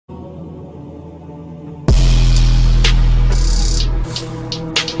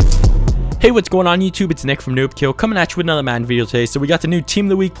Hey, what's going on YouTube? It's Nick from Noobkill coming at you with another Madden video today. So we got the new Team of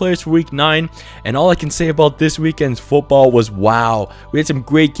the Week players for Week 9, and all I can say about this weekend's football was wow. We had some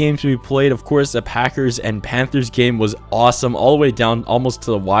great games we played. Of course, the Packers and Panthers game was awesome, all the way down almost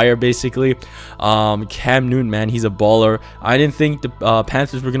to the wire basically. Cam Newton, man, he's a baller. I didn't think the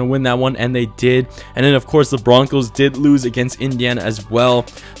Panthers were going to win that one, and they did. And then of course the Broncos did lose against Indiana as well.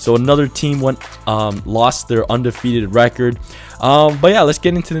 So another team lost their undefeated record. But yeah, let's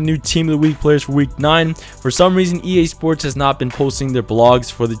get into the new Team of the Week players for Week 9. For some reason, EA Sports has not been posting their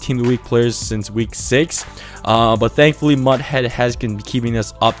blogs for the Team of the Week players since Week 6. But thankfully, Mudhead has been keeping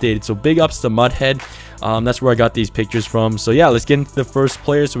us updated. So big ups to Mudhead. That's where I got these pictures from. So yeah, let's get into the first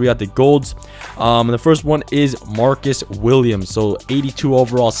player. So we got the golds. The first one is Marcus Williams. So 82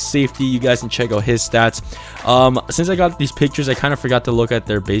 overall safety. You guys can check out his stats. Since I got these pictures, I kind of forgot to look at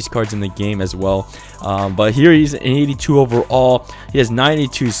their base cards in the game as well. But here he's an 82 overall. He has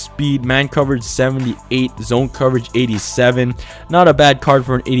 92 speed, man coverage 78, zone coverage 87. Not a bad card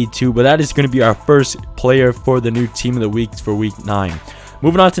for an 82, but that is going to be our first player for the new Team of the Week for Week 9.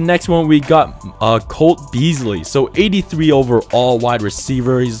 Moving on to the next one, we got Colt Beasley. So 83 overall wide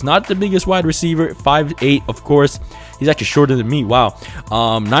receiver. He's not the biggest wide receiver, 5'8", of course. He's actually shorter than me. Wow.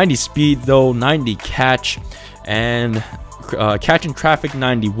 90 speed though, 90 catch, and catching traffic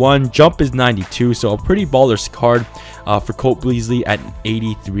 91, jump is 92. So a pretty baller's card for Colt Beasley at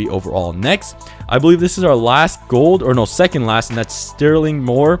 83 overall. Next, I believe this is our last gold, or no, second last, and that's Sterling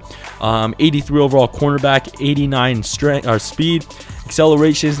Moore. 83 overall cornerback, 89 strength or speed.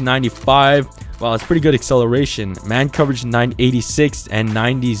 Acceleration is 95. Wow, it's pretty good acceleration. Man coverage 986 and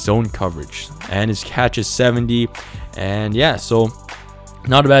 90 zone coverage, and his catch is 70. And yeah, so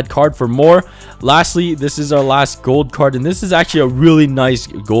not a bad card for Moore. Lastly, this is our last gold card, and this is actually a really nice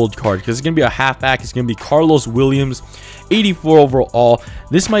gold card because it's gonna be a halfback. It's gonna be Carlos Williams, 84 overall.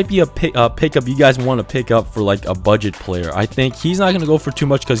 This might be a pickup you guys want to pick up for like a budget player. I think he's not gonna go for too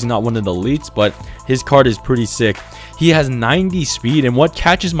much because he's not one of the elites, but his card is pretty sick. He has 90 speed, and what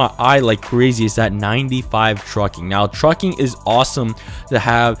catches my eye like crazy is that 95 trucking. Now, trucking is awesome to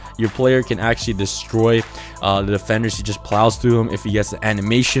have. Your player can actually destroy the defenders. He just plows through them if he gets the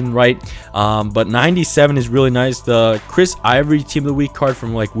animation right. But 97 is really nice. The Chris Ivory Team of the Week card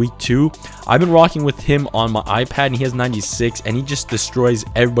from like Week 2, I've been rocking with him on my iPad, and he has 96, and he just destroys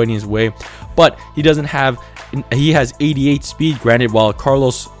everybody in his way. But he doesn't have, he has 88 speed, granted, while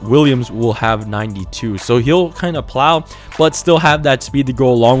Carlos Williams will have 92. So he'll kind of plow, but still have that speed to go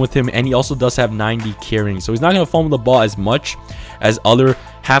along with him, and he also does have 90 carrying. So he's not going to fumble the ball as much as other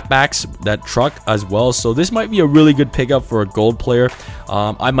halfbacks that truck as well. So this might be a really good pickup for a gold player.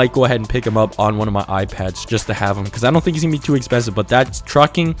 I might go ahead and pick him up on one of my iPads just to have him, because I don't think he's gonna be too expensive, but that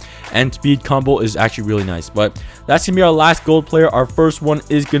trucking and speed combo is actually really nice. But that's gonna be our last gold player. Our first one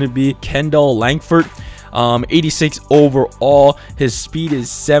is gonna be Kendall Langford. 86 overall. His speed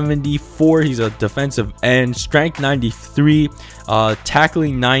is 74. He's a defensive end. Strength 93,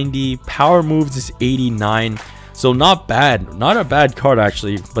 tackling 90, power moves is 89. So not bad, not a bad card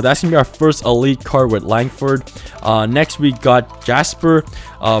actually. But that's gonna be our first elite card with Langford. Next we got Jasper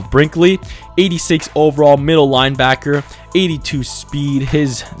Brinkley, 86 overall middle linebacker, 82 speed.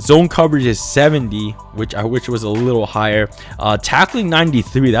 His zone coverage is 70, which I wish was a little higher. Tackling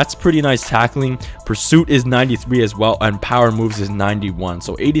 93, that's pretty nice tackling. Pursuit is 93 as well, and power moves is 91.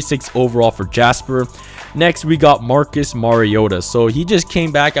 So 86 overall for Jasper. Next we got Marcus Mariota. So he just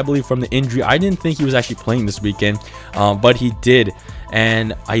came back, I believe, from the injury. I didn't think he was actually playing this weekend, but he did.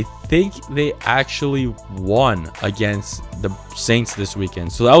 And I think they actually won against the Saints this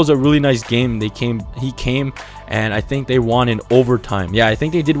weekend. So that was a really nice game. He came, and I think they won in overtime. Yeah, I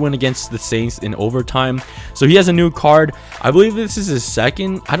think they did win against the Saints in overtime. So he has a new card. I believe this is his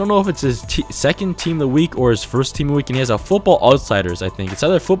second. I don't know if it's his second Team of the Week or his first Team of the Week, and he has a Football Outsiders. I think it's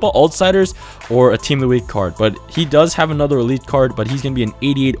either Football Outsiders or a Team of the Week card. But he does have another elite card, but he's going to be an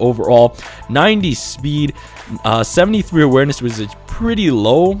 88 overall, 90 speed, 73 awareness, which is pretty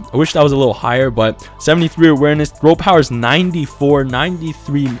low. I wish that was a little higher, but 73 awareness. Throw power is 94,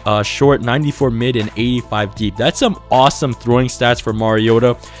 93 short, 94 mid, and 85 deep. That's some awesome throwing stats for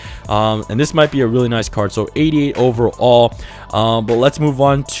Mariota. And this might be a really nice card. So 88 overall. But let's move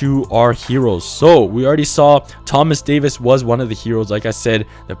on to our heroes. So we already saw Thomas Davis was one of the heroes. Like I said,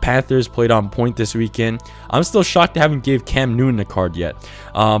 the Panthers played on point this weekend. I'm still shocked they haven't gave Cam Newton a card yet,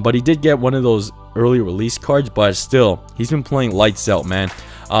 but he did get one of those early release cards. But still, he's been playing lights out, man.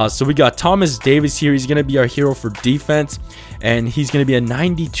 So we got Thomas Davis here. He's going to be our hero for defense. and he's going to be a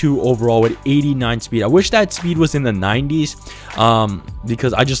 92 overall with 89 speed. I wish that speed was in the 90s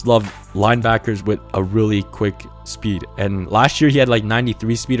because I just love linebackers with a really quick speed. And last year he had like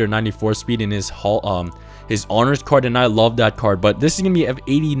 93 speed or 94 speed in his honors card, and I love that card. But this is gonna be of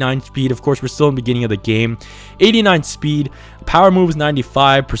 89 speed. Of course, we're still in the beginning of the game. 89 speed, power moves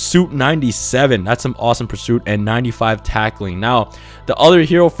 95, pursuit 97. That's some awesome pursuit, and 95 tackling. Now the other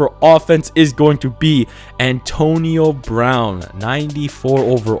hero for offense is going to be Antonio Brown, 94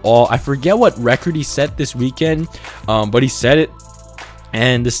 overall. I forget what record he set this weekend, but he set it,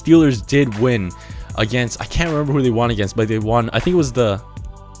 and the Steelers did win against, I can't remember who they won against, but they won. I think it was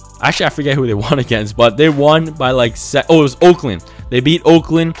actually I forget who they won against, but they won by like it was Oakland. They beat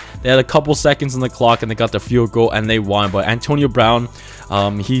Oakland. They had a couple seconds on the clock and they got the field goal and they won. But Antonio Brown,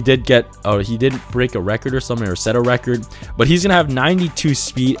 he did break a record or something, or set a record, but he's gonna have 92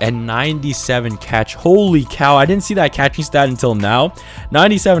 speed and 97 catch. Holy cow, I didn't see that catching stat until now.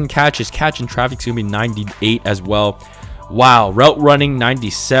 97 catches. Catch in traffic's gonna be 98 as well. Wow. Route running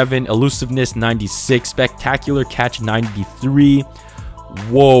 97, elusiveness 96, spectacular catch 93.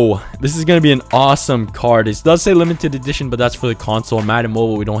 Whoa, this is going to be an awesome card. It does say limited edition, but that's for the console. Madden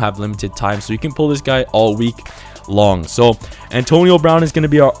Mobile, we don't have limited time, so you can pull this guy all week long. So Antonio Brown is going to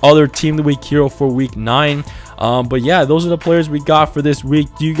be our other team of the week hero for week 9. But yeah, those are the players we got for this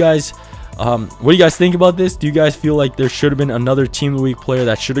week. Do you guys what do you guys think about this? Do you guys feel like there should have been another team of the week player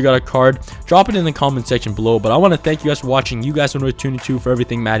that should have got a card? Drop it in the comment section below. But I want to thank you guys for watching. You guys are tuning to for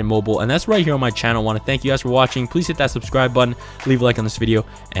everything Madden Mobile, and that's right here on my channel. I want to thank you guys for watching. Please hit that subscribe button, leave a like on this video,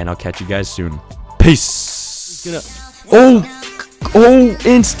 and I'll catch you guys soon. Peace. Oh,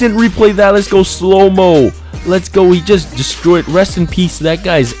 instant replay that. Let's go slow-mo. Let's go. He just destroyed. Rest in peace to that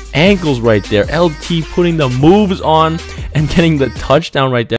guy's ankles right there. LT putting the moves on and getting the touchdown right there.